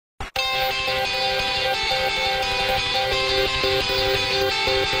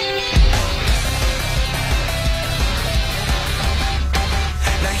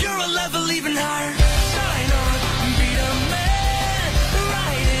Now you're a level even higher. Shine on, be the man,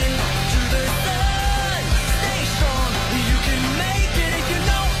 right into the sun. Stay strong, you can make it if you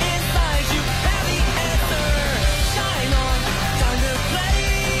know inside you have the answer. Shine on, time to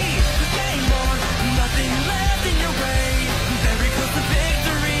play the game on. Nothing left in your way. Very close to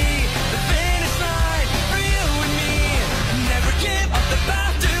victory, the finish line for you and me. Never give up the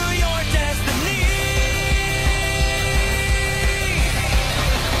path to your destiny.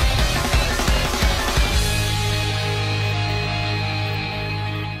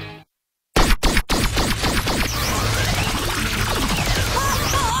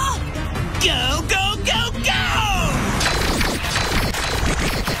 Go, go, go, go!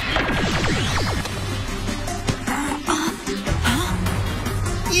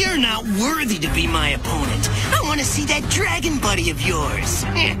 You're not worthy to be my opponent. I want to see that dragon buddy of yours.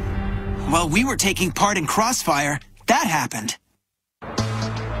 While we were taking part in Crossfire, that happened.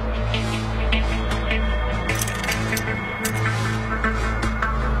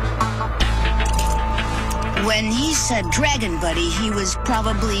 When he said dragon buddy, he was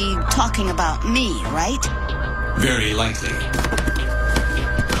probably talking about me, right? Very likely.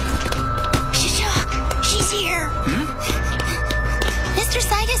 She's here. Mr.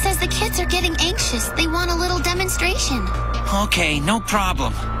 Saga says the kids are getting anxious. They want a little demonstration. Okay, no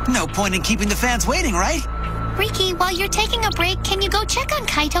problem. No point in keeping the fans waiting, right? Riki, while you're taking a break, can you go check on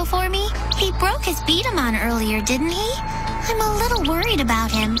Kaito for me? He broke his beat-em-on earlier, didn't he? I'm a little worried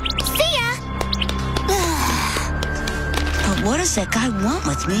about him. See ya! But what does that guy want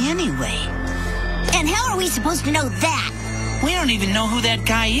with me anyway? And how are we supposed to know that? We don't even know who that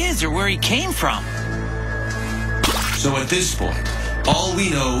guy is or where he came from. So at this point, all we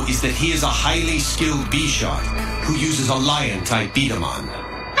know is that he is a highly skilled B-shot who uses a lion-type beat-em-on.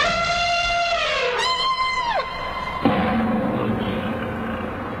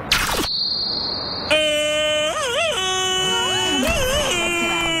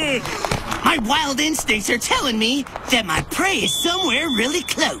 My wild instincts are telling me that my prey is somewhere really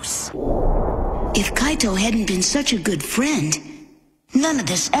close. If Kaito hadn't been such a good friend, none of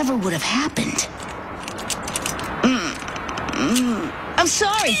this ever would have happened. I'm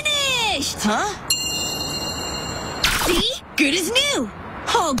sorry. Finished! Huh? See? Good as new.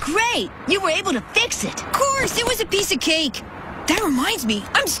 Oh, great. You were able to fix it. Of course, it was a piece of cake. That reminds me,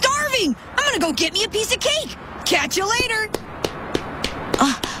 I'm starving. I'm gonna go get me a piece of cake. Catch you later.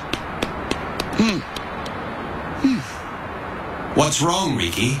 What's wrong,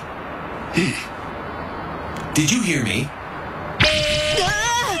 Riki? Did you hear me?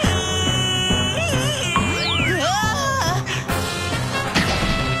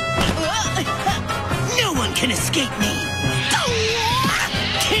 No one can escape me.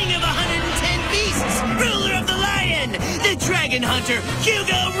 King of 110 beasts, ruler of the lion, the dragon hunter,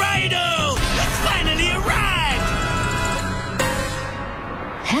 Hugo Raido, has finally arrived.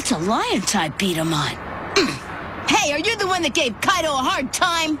 That's a lion-type beat-em-on. Hey, are you the one that gave Kaito a hard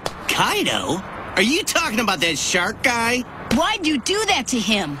time? Kaido? Are you talking about that shark guy? Why'd you do that to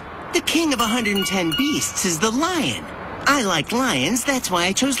him? The king of 110 beasts is the lion. I like lions, that's why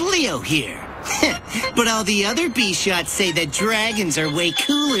I chose Leo here. But all the other B-shots say that dragons are way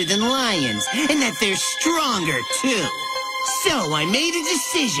cooler than lions, and that they're stronger, too. So I made a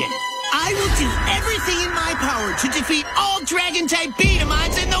decision. I will do everything in my power to defeat all dragon-type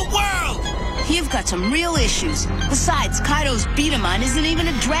beat-em-ons in the world! You've got some real issues. Besides, Kaito's beat-em-on isn't even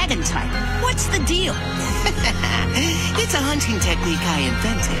a dragon type. What's the deal? It's a hunting technique I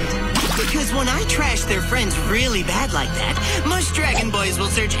invented. Because when I trash their friends really bad like that, most dragon boys will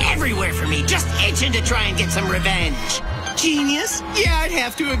search everywhere for me, just itching to try and get some revenge. Genius? Yeah, I'd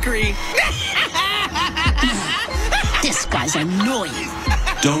have to agree. This guy's annoying.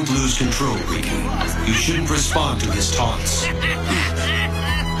 Don't lose control, Riki. You shouldn't respond to his taunts.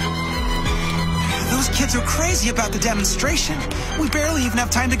 Those kids are crazy about the demonstration. We barely even have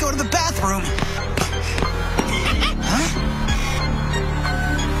time to go to the bathroom. Huh?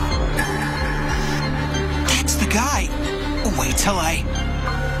 That's the guy. Wait till I...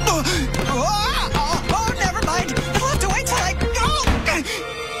 Oh, never mind. I'll have to wait till I...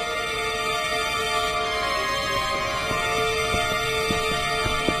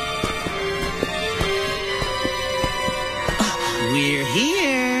 We're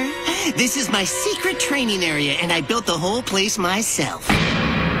here. This is my secret training area, and I built the whole place myself.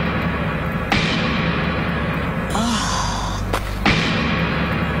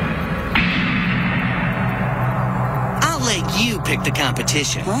 I'll let you pick the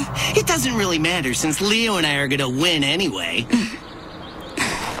competition. Huh? It doesn't really matter since Leo and I are gonna win anyway.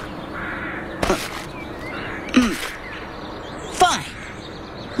 Fine.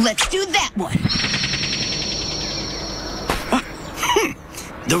 Let's do that one.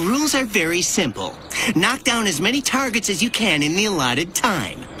 The rules are very simple. Knock down as many targets as you can in the allotted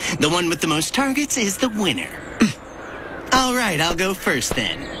time. The one with the most targets is the winner. All right, I'll go first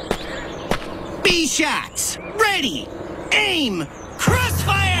then. B shots. Ready. Aim.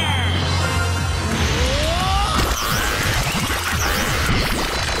 Crossfire!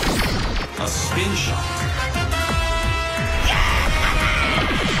 A spin shot.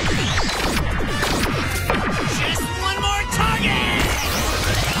 Just one more target!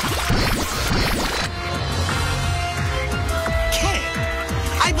 Okay.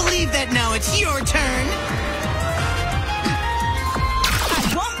 I believe that now it's your turn. I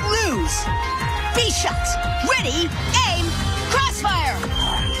won't lose. B shots. Ready, aim, crossfire.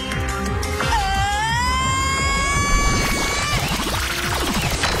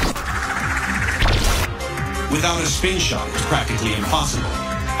 Without a spin shot, it's practically impossible.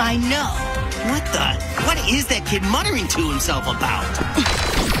 I know. What is that kid muttering to himself about?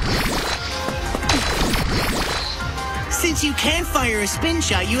 Since you can't fire a spin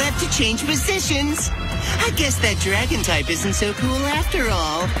shot, you have to change positions. I guess that dragon type isn't so cool after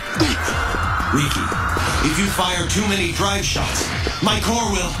all. Riki, if you fire too many drive shots, my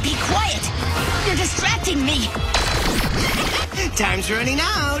core will... Be quiet. You're distracting me. Time's running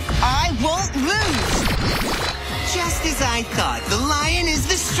out. I won't lose. Just as I thought, the lion is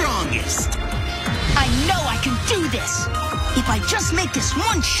the strongest. I know I can do this. If I just make this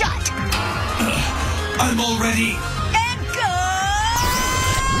one shot. I'm already... And go!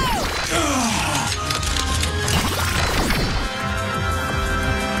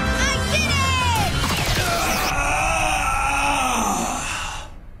 I did it!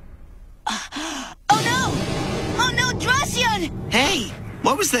 Oh no! Oh no, Dracian! Hey,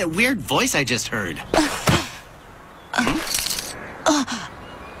 what was that weird voice I just heard?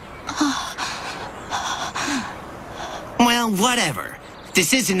 Well, whatever.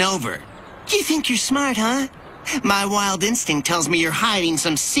 This isn't over. You think you're smart, huh? My wild instinct tells me you're hiding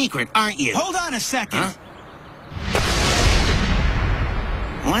some secret, aren't you? Hold on a second. Huh?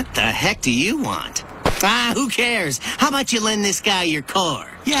 What the heck do you want? Ah, who cares? How about you lend this guy your core?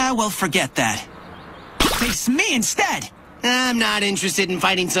 Yeah, well, forget that. Face me instead. I'm not interested in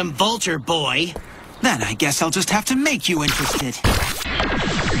fighting some vulture boy. Then I guess I'll just have to make you interested.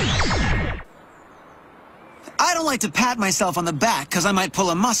 I don't like to pat myself on the back because I might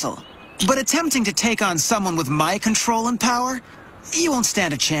pull a muscle. But attempting to take on someone with my control and power, you won't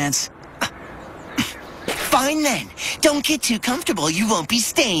stand a chance. Fine then. Don't get too comfortable. You won't be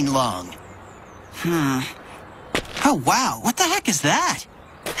staying long. Oh, wow. What the heck is that?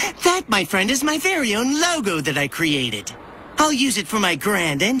 That, my friend, is my very own logo that I created. I'll use it for my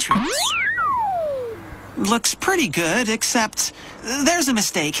grand entrance. Looks pretty good, except there's a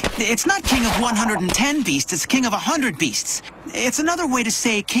mistake. It's not King of 110 Beasts, it's King of 100 Beasts. It's another way to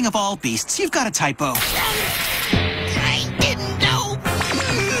say King of all beasts. You've got a typo. I didn't know.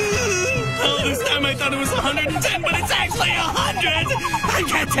 Oh, this time I thought it was 110, but it's actually 100. I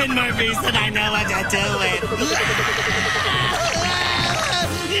got 10 more beasts and I know what to do with.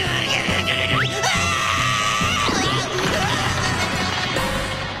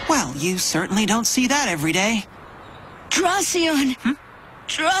 Well, you certainly don't see that every day. Dracian!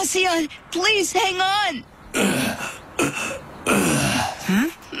 Dracian, please hang on!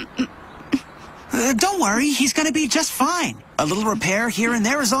 Don't worry, he's gonna be just fine. A little repair here and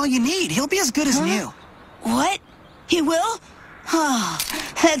there is all you need. He'll be as good as new. What? He will? Oh,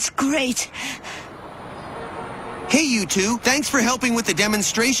 that's great. Hey, you two. Thanks for helping with the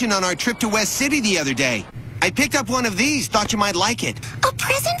demonstration on our trip to West City the other day. I picked up one of these. Thought you might like it. A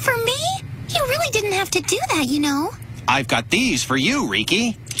present for me? You really didn't have to do that, you know. I've got these for you,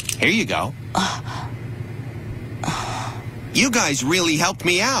 Riki. Here you go. You guys really helped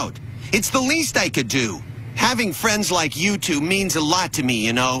me out. It's the least I could do. Having friends like you two means a lot to me,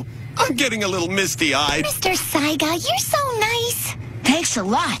 you know. I'm getting a little misty-eyed. Mr. Saiga, you're so nice. Thanks a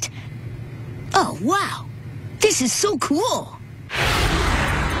lot. Oh, wow. This is so cool.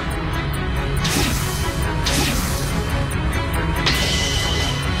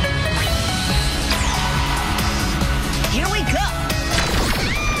 Here we go.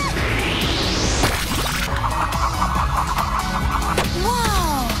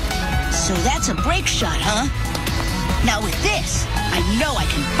 Whoa. So that's a break shot, huh? Now with this, I know I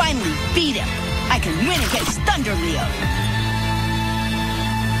can finally beat him. I can win against Thunder Leo.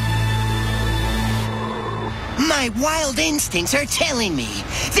 My wild instincts are telling me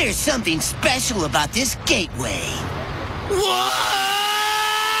there's something special about this gateway. Whoa!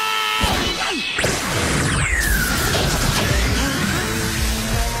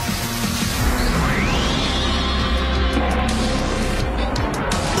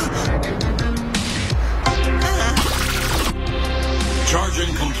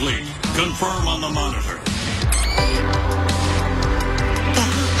 Charging complete. Confirm on the monitor.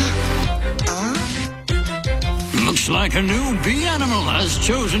 Looks like a new bee animal has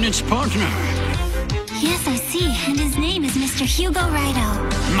chosen its partner. Yes, I see. And his name is Mr. Hugo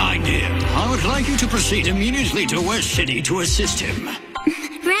Rido. My dear, I would like you to proceed immediately to West City to assist him.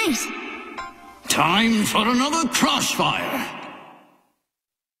 Right. Time for another Crossfire.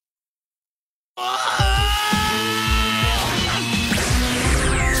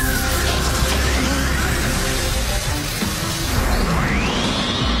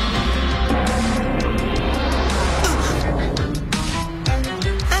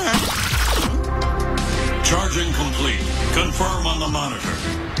 Charging complete. Confirm on the monitor.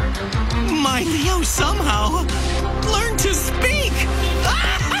 My Leo somehow learned to speak!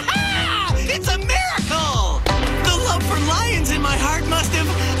 It's a miracle! The love for lions in my heart must have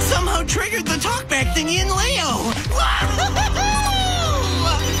somehow triggered the talkback thingy in Leo!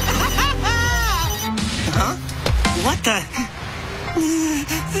 Huh? What the...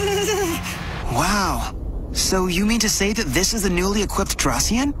 Wow. So you mean to say that this is the newly equipped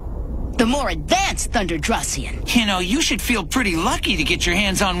Dracian? The more advanced Thunder Dracian. You know, you should feel pretty lucky to get your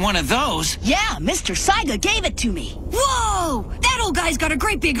hands on one of those. Yeah, Mr. Saiga gave it to me. Whoa! That old guy's got a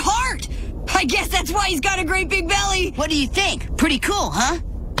great big heart! I guess that's why he's got a great big belly! What do you think? Pretty cool, huh?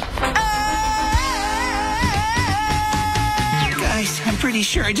 Guys, I'm pretty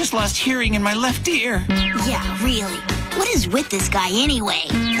sure I just lost hearing in my left ear. Yeah, really. What is with this guy anyway?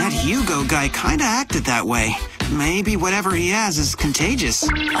 That Hugo guy kinda acted that way. Maybe whatever he has is contagious.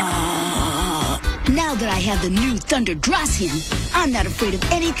 Now that I have the new Thunder Dracian, I'm not afraid of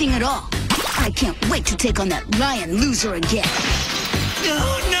anything at all. I can't wait to take on that lion loser again.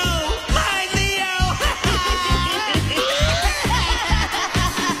 Oh no! Hi, Leo!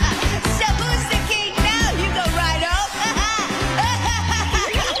 So who's the king now, Hugo Rido?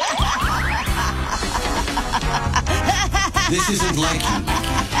 This isn't like you,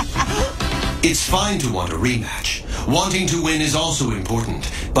 Ricky. It's fine to want a rematch. Wanting to win is also important,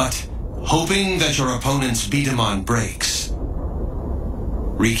 but hoping that your opponent's Daman breaks.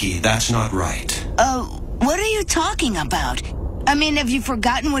 Ricky, that's not right. What are you talking about? I mean, have you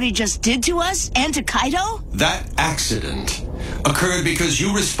forgotten what he just did to us and to Kaido? That accident occurred because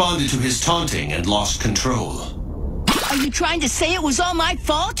you responded to his taunting and lost control. Are you trying to say it was all my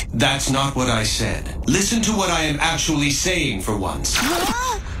fault? That's not what I said. Listen to what I am actually saying for once.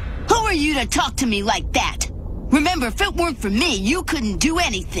 Huh? Who are you to talk to me like that? Remember, if it weren't for me, you couldn't do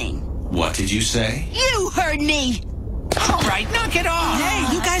anything. What did you say? You heard me! All right, knock it off.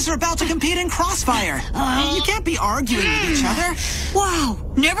 Hey, you guys are about to compete in Crossfire. You can't be arguing with each other. Wow,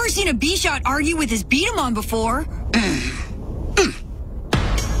 never seen a B-Shot argue with his beat-em-on before.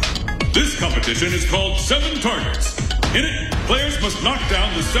 This competition is called 7 Targets. In it, players must knock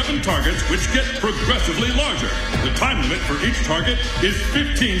down the 7 targets, which get progressively larger. The time limit for each target is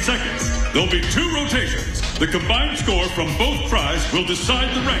 15 seconds. There'll be 2 rotations. The combined score from both tries will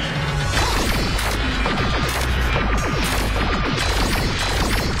decide the ranking.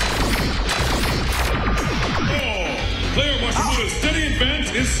 Player Washimura's steady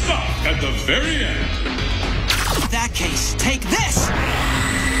advance is stopped at the very end. In that case, take this!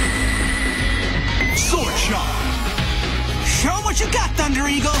 Sword shot. Show what you got, Thunder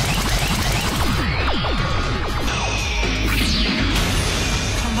Eagle!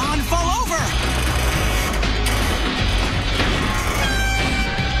 Come on, fall over!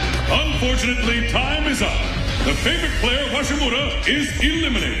 Unfortunately, time is up. The favorite player, Washimura, is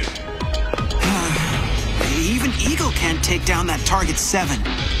eliminated. Even Eagle can't take down that target 7.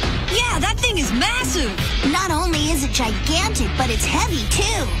 Yeah, that thing is massive! Not only is it gigantic, but it's heavy,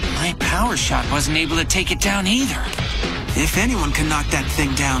 too. My power shot wasn't able to take it down either. If anyone can knock that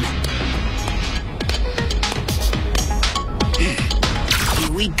thing down.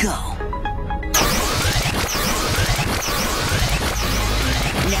 Here we go.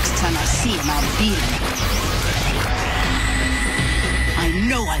 Next time I see him, I'll beat him. I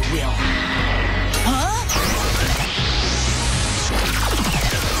know I will. Huh?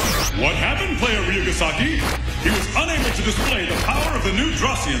 What happened, player Ryugasaki? He was unable to display the power of the new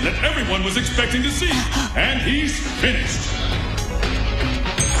Dracian that everyone was expecting to see. And he's finished.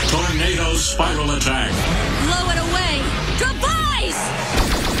 Tornado spiral attack. Blow it away! Drop ice!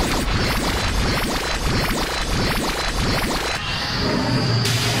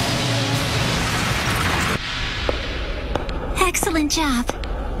 Excellent job.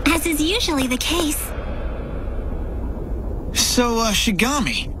 As is usually the case. So,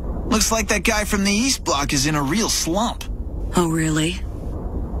 Shigami, looks like that guy from the East Block is in a real slump. Oh, really?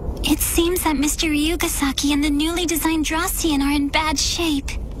 It seems that Mr. Ryugasaki and the newly designed Dracian are in bad shape.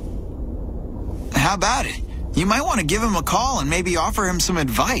 How about it? You might want to give him a call and maybe offer him some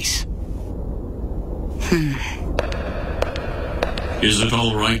advice. Is it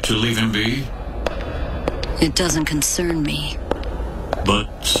all right to leave him be? It doesn't concern me.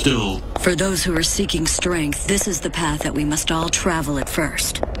 But still... For those who are seeking strength, this is the path that we must all travel at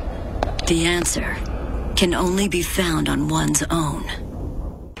first. The answer can only be found on one's own.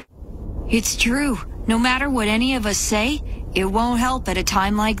 It's true. No matter what any of us say, it won't help at a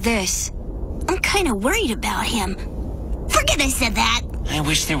time like this. I'm kind of worried about him. Forget I said that. I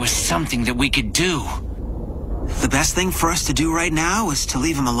wish there was something that we could do. The best thing for us to do right now is to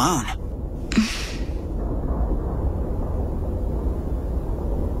leave him alone.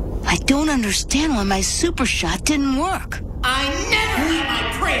 I don't understand why my super shot didn't work. I never let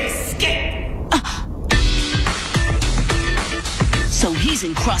my prey escape! So he's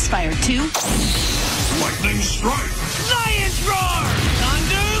in Crossfire too? Lightning strike! Lion's roar!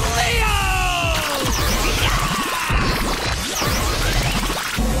 Thunder Leo!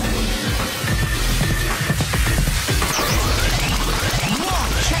 Whoa,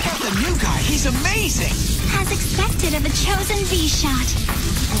 check out the new guy. He's amazing. As expected of a chosen V-shot.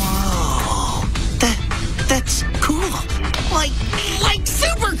 Whoa. That's cool. Like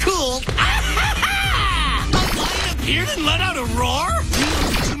super cool! A lion appeared and let out a roar?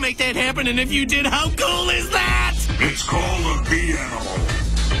 To make that happen, and if you did, how cool is that? It's called a bee animal.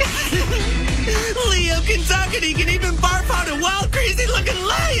 Leo can talk and he can even barf out a wild, crazy-looking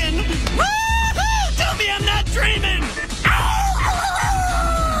lion! Woo-hoo! Tell me I'm not dreaming!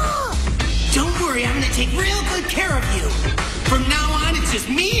 Don't worry, I'm gonna take real good care of you. From now on, it's just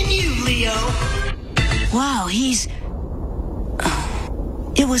me and you, Leo. Wow, he's...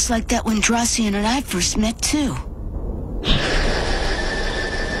 It was like that when Dracian and I first met, too.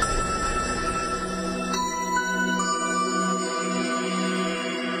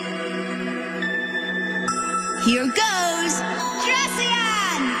 Here goes!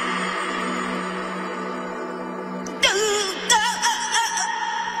 Dracian!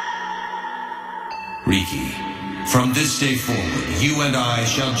 Riki, from this day forward, you and I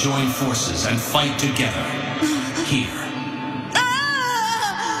shall join forces and fight together. Here.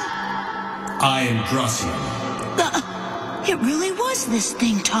 I am Dracian. It really was this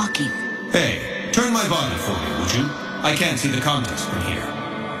thing talking. Hey, turn my body for me, would you? I can't see the contest from here.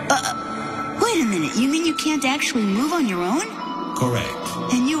 Wait a minute, you mean you can't actually move on your own? Correct.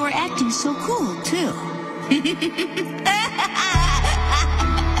 And you were acting so cool, too.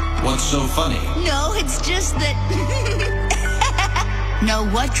 What's so funny? No, it's just that... Know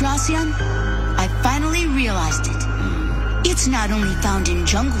what, Dracian? I finally realized it. It's not only found in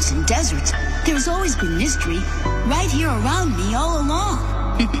jungles and deserts. There's always been mystery right here around me all along.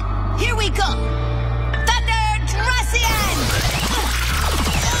 Here we go. Thunder Dracian!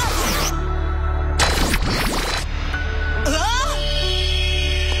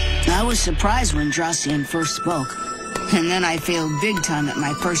 I was surprised when Dracian first spoke. And then I failed big time at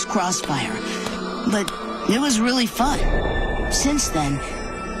my first Crossfire. But it was really fun. Since then,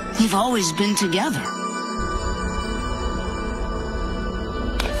 we've always been together.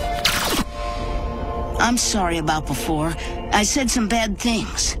 I'm sorry about before. I said some bad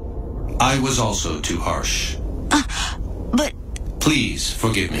things. I was also too harsh. But... Please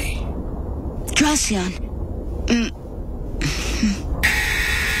forgive me. Dracian...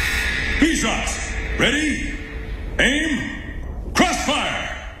 B-shots. Ready? Aim. Crossfire.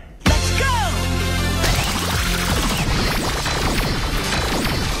 Let's go!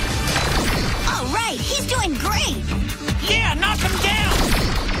 All right, he's doing great! Yeah, knock him down!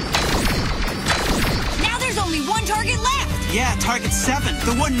 Now there's only one target left! Yeah, target 7.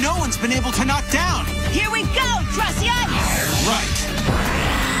 The one no one's been able to knock down. Here we go, Dracian! Right.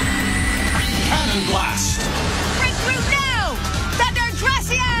 Cannon blast. Breakthrough now! Thunder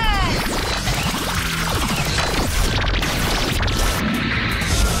Dracian!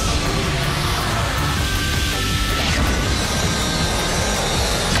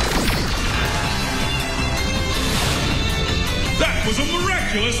 That was a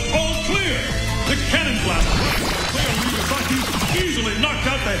miraculous all clear. The cannon blast player Ryugasaki easily knocked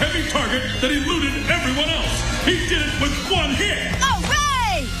out the heavy target that eluded everyone else. He did it with one hit. All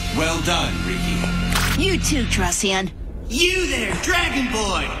right! Well done, Riki. You too, Dracian. You there, Dragon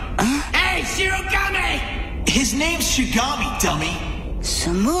Boy! Hey, Shirogane! His name's Shigami, dummy.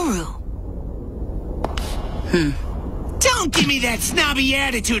 Samuru. Don't give me that snobby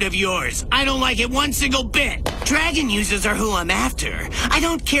attitude of yours. I don't like it one single bit. Dragon users are who I'm after. I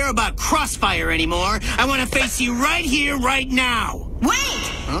don't care about Crossfire anymore. I want to face you right here, right now. Wait!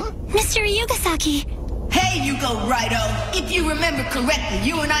 Huh? Mr. Yugasaki. Hey, you go righto. If you remember correctly,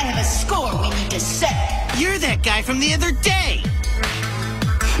 you and I have a score we need to settle. You're that guy from the other day.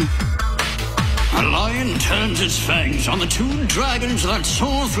 A lion turns its fangs on the two dragons that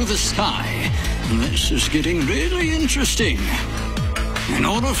soar through the sky. This is getting really interesting. In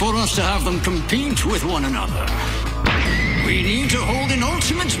order for us to have them compete with one another, we need to hold an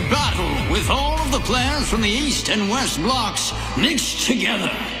ultimate battle with all of the players from the East and West blocks mixed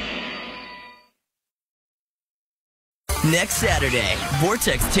together. Next Saturday,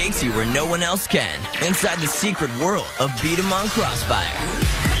 Vortex takes you where no one else can, inside the secret world of Beat 'em on Crossfire,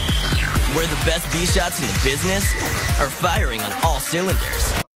 where the best B-shots in the business are firing on all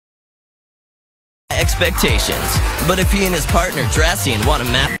cylinders. Expectations, but if he and his partner Dracian want a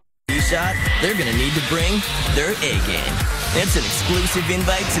map B-shot, they're gonna need to bring their A-game. It's an exclusive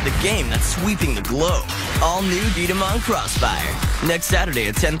invite to the game that's sweeping the globe. All new Beat 'em on Crossfire, next Saturday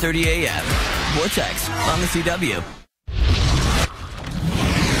at 10:30 a.m. Vortex on the CW.